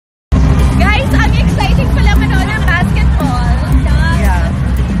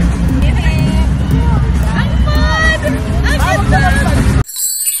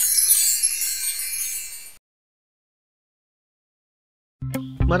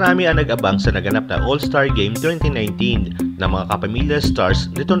Marami ang nag-abang sa naganap na All Star Game 2019 ng mga kapamilya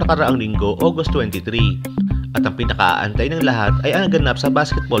stars nitong nakaraang linggo, August 23. At ang pinakaantay ng lahat ay ang naganap sa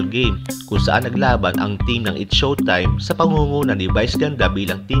basketball game kung saan naglaban ang team ng It's Showtime sa pangunguna ni Vice Ganda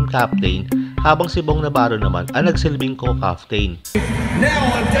bilang team captain habang si Nahubaran naman ang nagsilbing co-captain.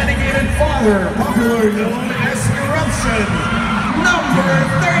 Now a dedicated father, popular known as Eruption, number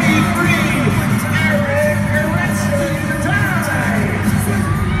 33.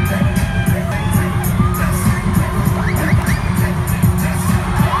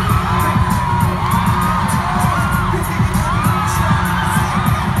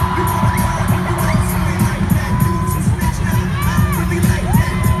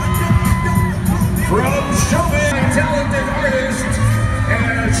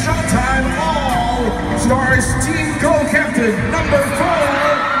 Showtime All Stars Team Co-Captain number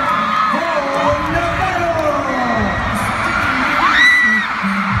 4,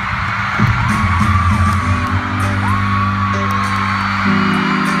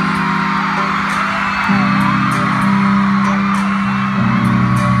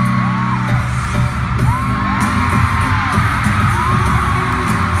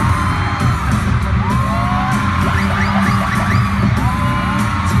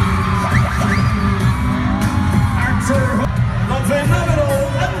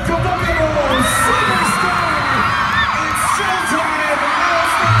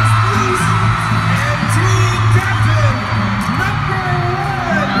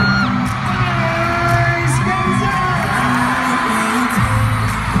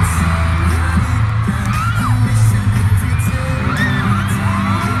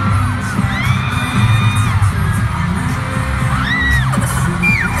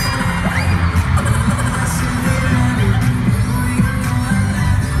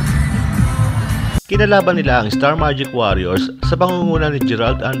 Kinalaban nila ang Star Magic Warriors sa pangunguna ni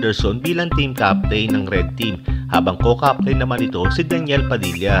Gerald Anderson bilang team captain ng Red Team habang co-captain naman ito si Daniel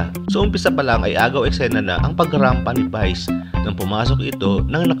Padilla. So umpisa pa lang ay agaw eksena na ang pagrampa ni Vice nang pumasok ito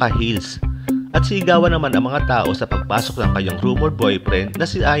ng naka-heels. At sigawan naman ang mga tao sa pagpasok ng kanyang rumored boyfriend na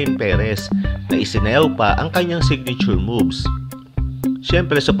si Ion Perez na isinayaw pa ang kanyang signature moves.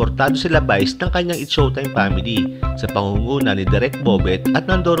 Siyempre, suportado sila Vice ng kanyang It's Showtime family sa pangunguna ni Direk Bobet at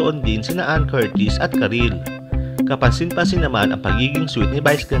nandoroon din sina Ann Curtis at Karil. Kapansin-pansin naman ang pagiging sweet ni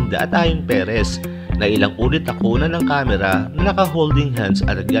Vice Ganda at Ion Perez na ilang ulit nakunan ng kamera na naka-holding hands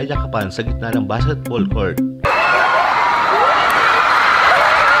at nagyayakapan sa gitna ng basketball court.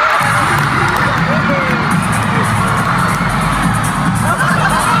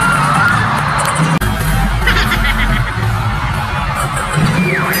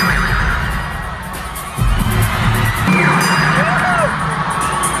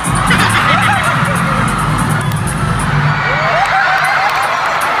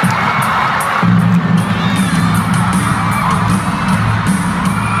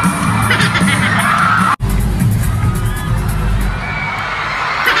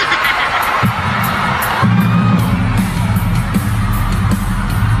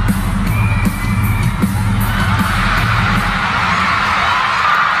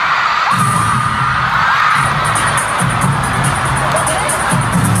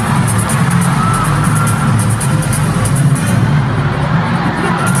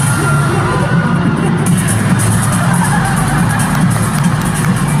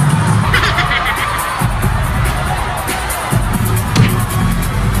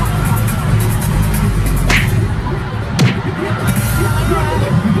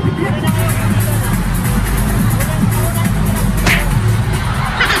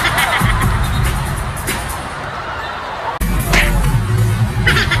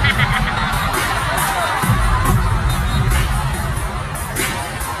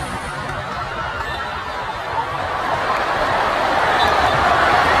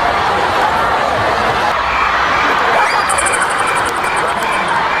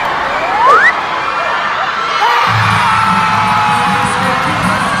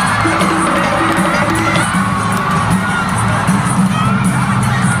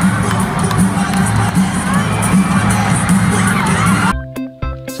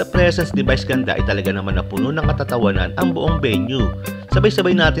 Presence ni Vice Ganda ay talaga naman napuno ng katatawanan ang buong venue.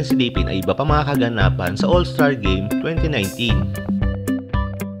 Sabay-sabay natin silipin ay iba pa mga kaganapan sa All Star Game 2019.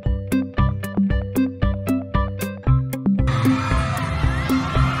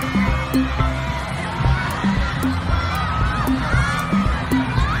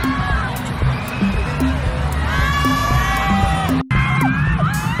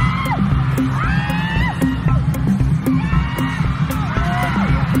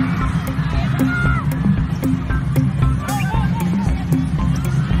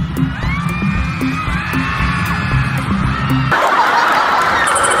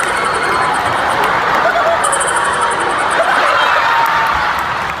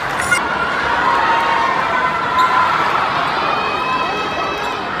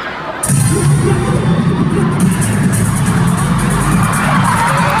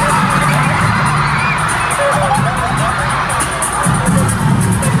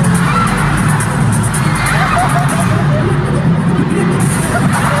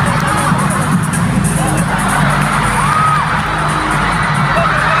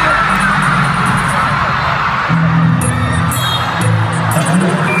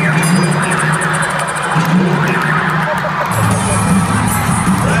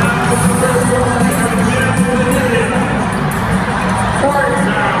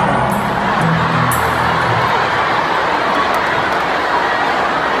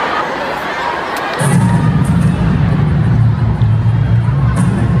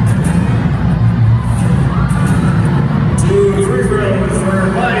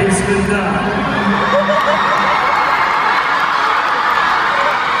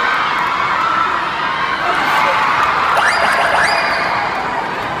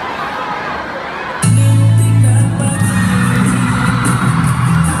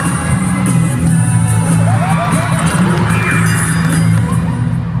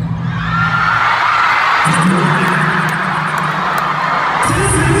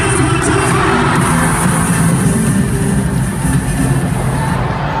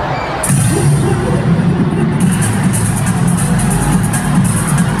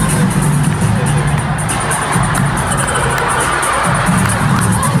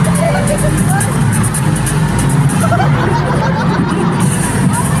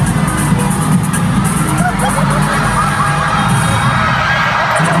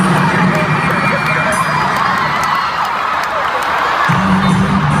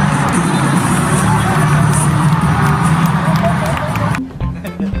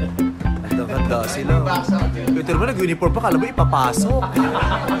 Ito naman, nag-uniform pa, kala mo ipapasok.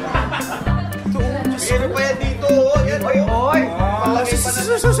 Ito, Diyos ko. Pa yan dito, yan, oy.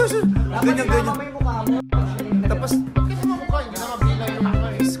 Ganyan. Tapos,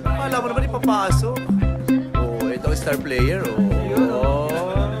 kala mo naman ipapasok. Oh, ito ang star player, oh.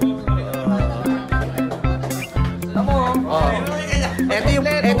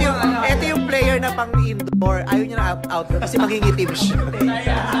 Ito yung player na pang indoor. Ayaw niya na outdoor kasi mangingitim siya.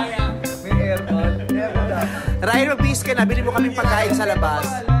 May aircon. Ryan, mag-bis ka na. Bili mo kaming pagkain sa labas.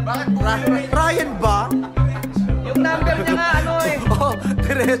 Ryan ba? Yung number niya nga, ano eh. Oo,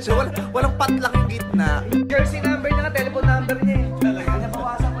 diretso. Walang patlak yung gitna. Jersey number niya nga, telephone number niya eh. Talaga,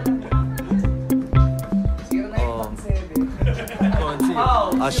 nabawasan ko lang.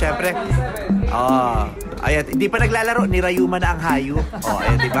 0917. Oh, syempre. Oh, ayan, hindi pa naglalaro, ni Rayuma na ang hayop. Oh,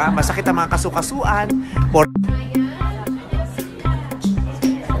 ayan, di ba? Masakit ang mga kasukasuan.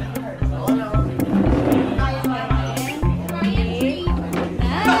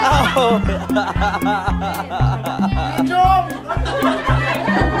 Jom!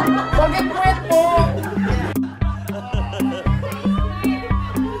 Bakit puwet mo?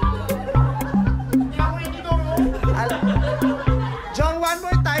 John, one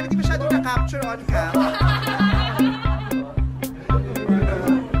more time, hindi masyado na-capture on cam.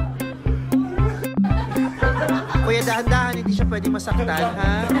 Kuya, dahan-dahan, hindi siya pwede masaktan,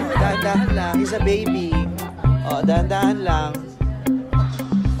 ha? Dahan-dahan lang, he's a baby. Oh, dahan-dahan lang.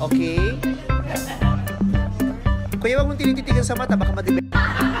 Okay? Kuya, wag mong tinititigan sa mata, baka madibig.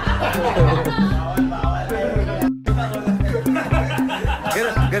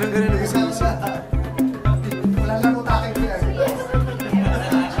 Ganun ang gusto. Wala lang mo takin niya.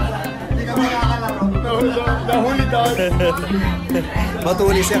 Hindi ka makakalaro. Nahuli daw.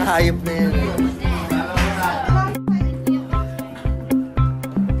 Matulis yung hayop na yan.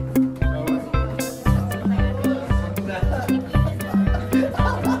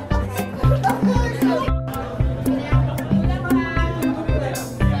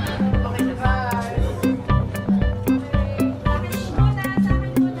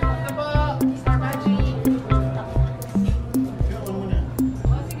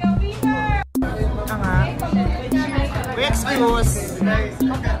 Excuse.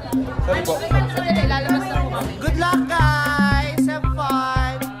 Sorry po.